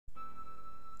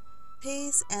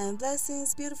Peace and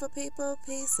blessings, beautiful people.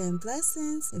 Peace and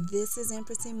blessings. This is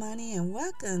Empress Imani, and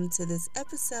welcome to this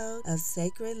episode of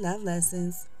Sacred Love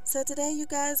Lessons. So today, you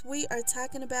guys, we are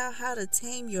talking about how to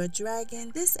tame your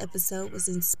dragon. This episode was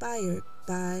inspired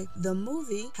by the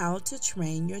movie How to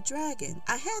Train Your Dragon.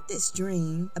 I had this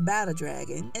dream about a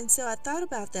dragon, and so I thought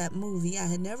about that movie. I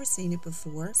had never seen it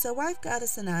before. So wife,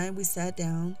 goddess, and I, we sat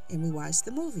down and we watched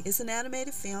the movie. It's an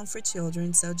animated film for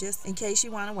children, so just in case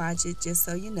you want to watch it, just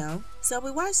so you know. So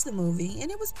we watched the movie,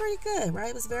 and it was pretty good, right?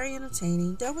 It was very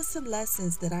entertaining. There were some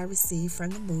lessons that I received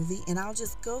from the movie, and I'll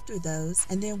just go through those,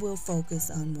 and then we'll focus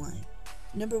on one.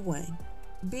 Number 1,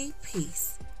 be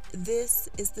peace. This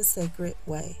is the sacred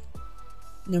way.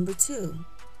 Number 2,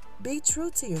 be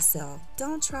true to yourself.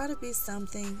 Don't try to be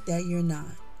something that you're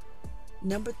not.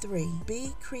 Number 3,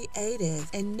 be creative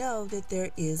and know that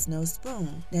there is no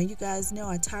spoon. Now, you guys know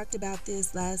I talked about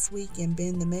this last week in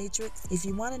Ben the Matrix. If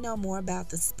you want to know more about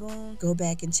the spoon, go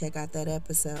back and check out that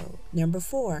episode. Number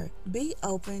 4, be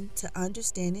open to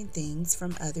understanding things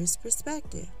from others'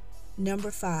 perspective.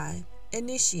 Number 5,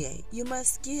 initiate. You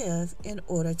must give in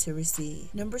order to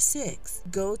receive. Number 6,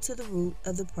 go to the root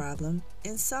of the problem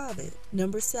and solve it.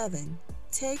 Number 7,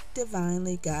 take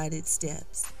divinely guided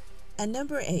steps. And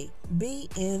number 8, be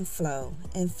in flow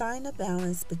and find a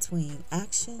balance between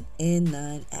action and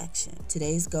non-action.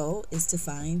 Today's goal is to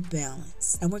find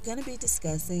balance. And we're going to be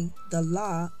discussing the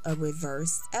law of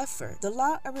reverse effort. The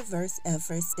law of reverse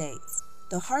effort states,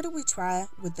 the harder we try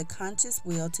with the conscious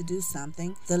will to do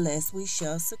something, the less we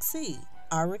shall succeed.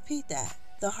 I'll repeat that.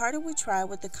 The harder we try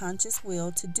with the conscious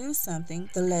will to do something,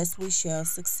 the less we shall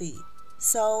succeed.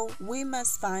 So we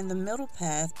must find the middle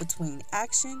path between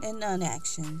action and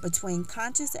non-action, between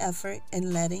conscious effort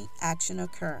and letting action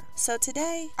occur. So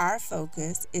today, our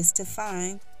focus is to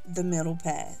find the middle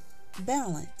path,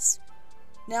 balance.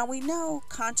 Now we know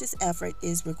conscious effort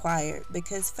is required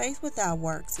because faith without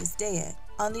works is dead.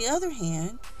 On the other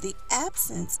hand, the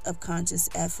absence of conscious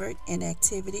effort and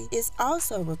activity is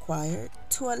also required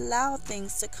to allow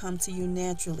things to come to you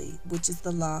naturally, which is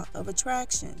the law of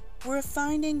attraction. We're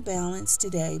finding balance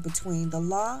today between the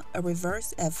law of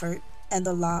reverse effort and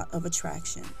the law of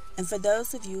attraction. And for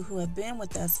those of you who have been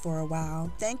with us for a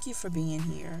while, thank you for being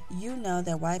here. You know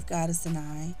that Wife Goddess and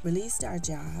I released our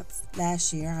jobs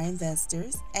last year, our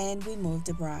investors, and we moved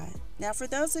abroad. Now, for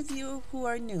those of you who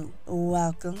are new,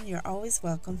 welcome. You're always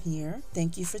welcome here.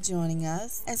 Thank you for joining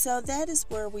us. And so that is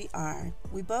where we are.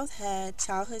 We both had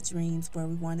childhood dreams where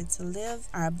we wanted to live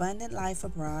our abundant life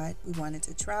abroad. We wanted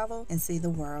to travel and see the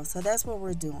world. So that's what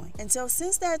we're doing. And so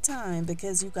since that time,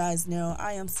 because you guys know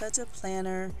I am such a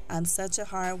planner, I'm such a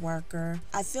hard worker,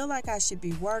 I feel like I should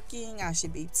be working, I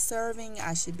should be serving,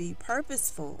 I should be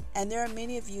purposeful. And there are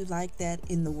many of you like that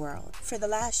in the world. For the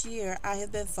last year, I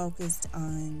have been focused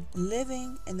on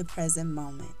living in the present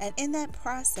moment. And in that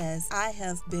process, I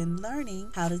have been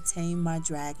learning how to tame my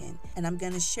dragon. And I'm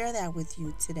going to share that with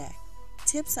you today.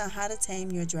 Tips on how to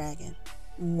tame your dragon.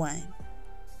 1,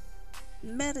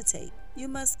 meditate. You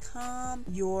must calm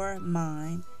your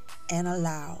mind and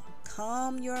allow.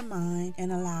 Calm your mind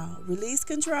and allow. Release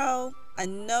control. I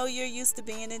know you're used to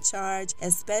being in charge,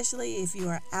 especially if you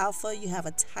are alpha, you have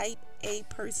a type A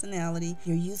personality.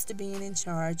 You're used to being in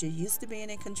charge. You're used to being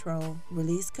in control.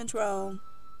 Release control.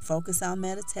 Focus on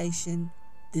meditation.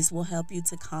 This will help you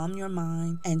to calm your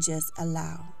mind and just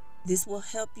allow. This will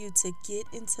help you to get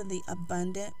into the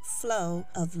abundant flow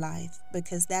of life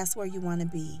because that's where you want to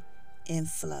be, in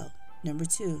flow. Number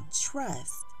 2,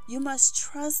 trust. You must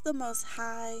trust the Most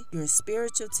High, your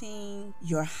spiritual team,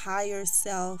 your higher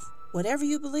self, whatever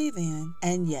you believe in.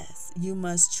 And yes, you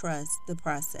must trust the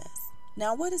process.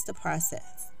 Now, what is the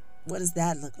process? What does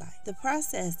that look like? The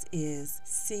process is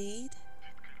seed,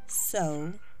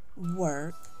 sow,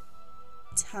 work,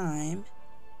 time,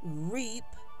 reap,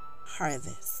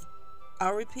 harvest.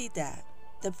 I'll repeat that.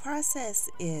 The process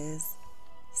is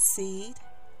seed,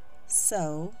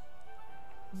 sow,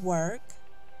 work,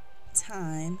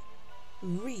 time,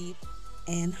 reap,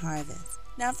 and harvest.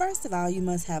 Now, first of all, you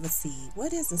must have a seed.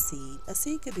 What is a seed? A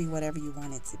seed could be whatever you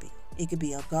want it to be. It could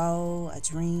be a goal, a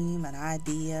dream, an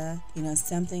idea,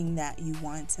 something that you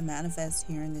want to manifest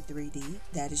here in the 3D.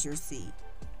 That is your seed.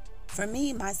 For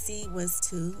me, my seed was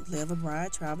to live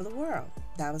abroad, travel the world.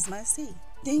 That was my seed.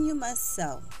 Then you must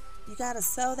sow. You got to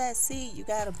sow that seed. You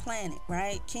got to plant it,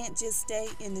 right? Can't just stay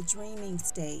in the dreaming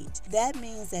stage. That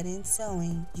means that in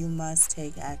sowing, you must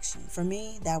take action. For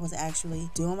me, that was actually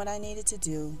doing what I needed to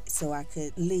do so I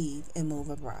could leave and move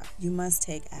abroad. You must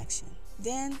take action.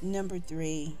 Then number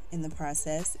 3 in the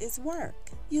process is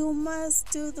work. You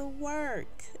must do the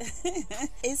work.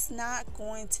 It's not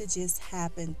going to just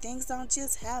happen. Things don't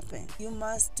just happen. You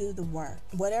must do the work.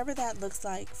 Whatever that looks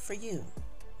like for you.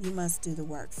 You must do the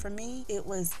work. For me, it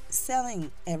was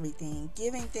selling everything,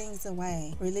 giving things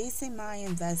away, releasing my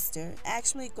investor,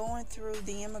 actually going through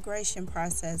the immigration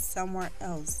process somewhere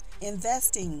else,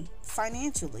 investing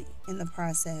financially in the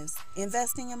process,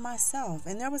 investing in myself.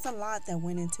 And there was a lot that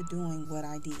went into doing what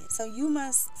I did. So you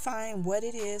must find what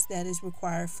it is that is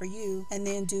required for you and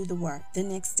then do the work. The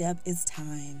next step is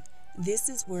time. This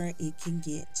is where it can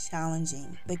get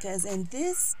challenging because in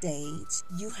this stage,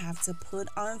 you have to put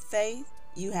on faith.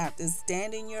 You have to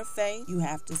stand in your faith. You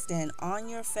have to stand on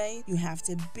your faith. You have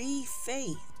to be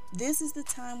faith. This is the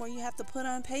time where you have to put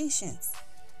on patience.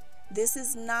 This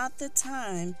is not the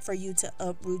time for you to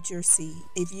uproot your seed.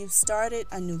 If you've started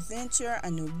a new venture,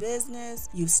 a new business,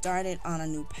 you've started on a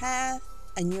new path,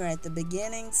 and you're at the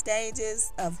beginning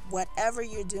stages of whatever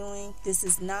you're doing, this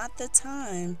is not the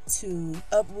time to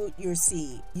uproot your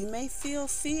seed. You may feel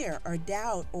fear or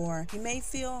doubt, or you may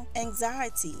feel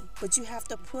anxiety, but you have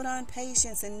to put on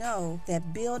patience and know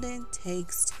that building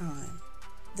takes time.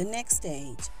 The next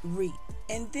stage, reap.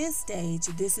 In this stage,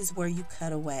 this is where you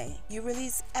cut away. You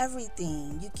release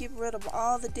everything. You get rid of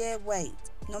all the dead weight,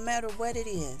 no matter what it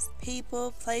is.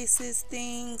 People, places,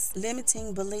 things,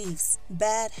 limiting beliefs,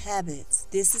 bad habits.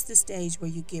 This is the stage where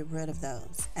you get rid of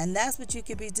those. And that's what you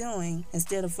could be doing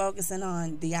instead of focusing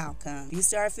on the outcome. You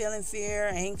start feeling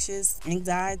fear, anxious,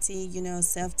 anxiety,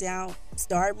 self-doubt.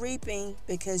 Start reaping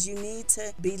because you need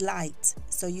to be light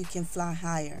so you can fly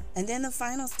higher. And then the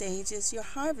final stage is your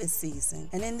harvest season.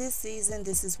 And in this season,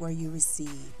 this is where you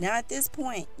receive. Now at this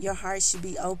point, your heart should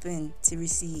be open to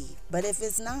receive. But if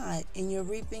it's not, in your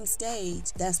reaping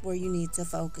stage, that's where you need to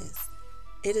focus.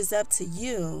 It is up to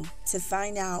you to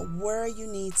find out where you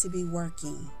need to be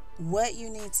working, what you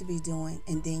need to be doing,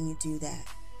 and then you do that.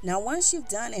 Now, once you've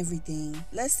done everything,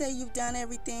 let's say you've done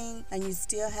everything and you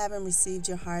still haven't received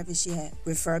your harvest yet,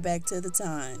 refer back to the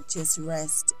time. Just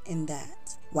rest in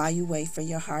that while you wait for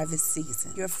your harvest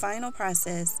season. Your final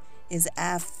process is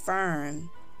affirm.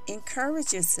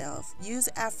 Encourage yourself. Use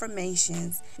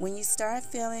affirmations. When you start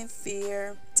feeling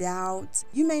fear, doubt,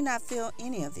 you may not feel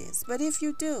any of this, but if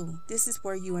you do, this is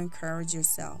where you encourage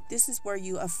yourself. This is where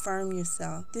you affirm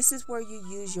yourself. This is where you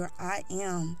use your I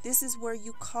am. This is where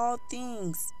you call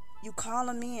things. You call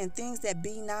them in, things that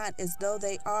be not as though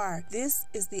they are. This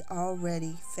is the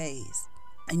already phase,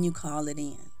 and you call it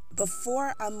in.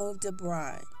 Before I moved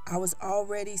abroad, I was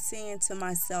already saying to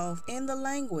myself in the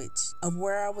language of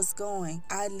where I was going,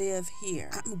 I live here.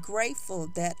 I'm grateful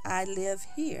that I live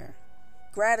here.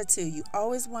 Gratitude. You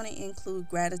always want to include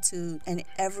gratitude in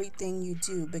everything you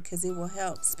do because it will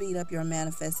help speed up your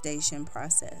manifestation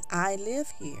process. I live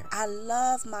here. I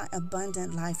love my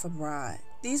abundant life abroad.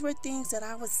 These were things that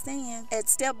I was saying at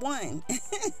step 1.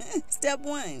 Step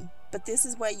 1. But this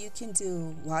is what you can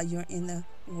do while you're in the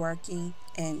working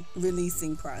and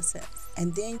releasing process.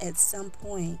 And then at some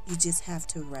point, you just have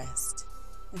to rest.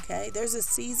 Okay? There's a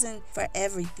season for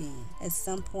everything. At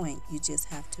some point, you just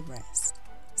have to rest.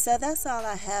 So that's all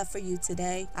I have for you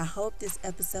today. I hope this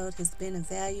episode has been of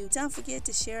value. Don't forget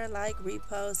to share, like,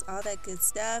 repost, all that good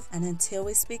stuff. And until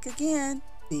we speak again,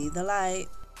 be the light.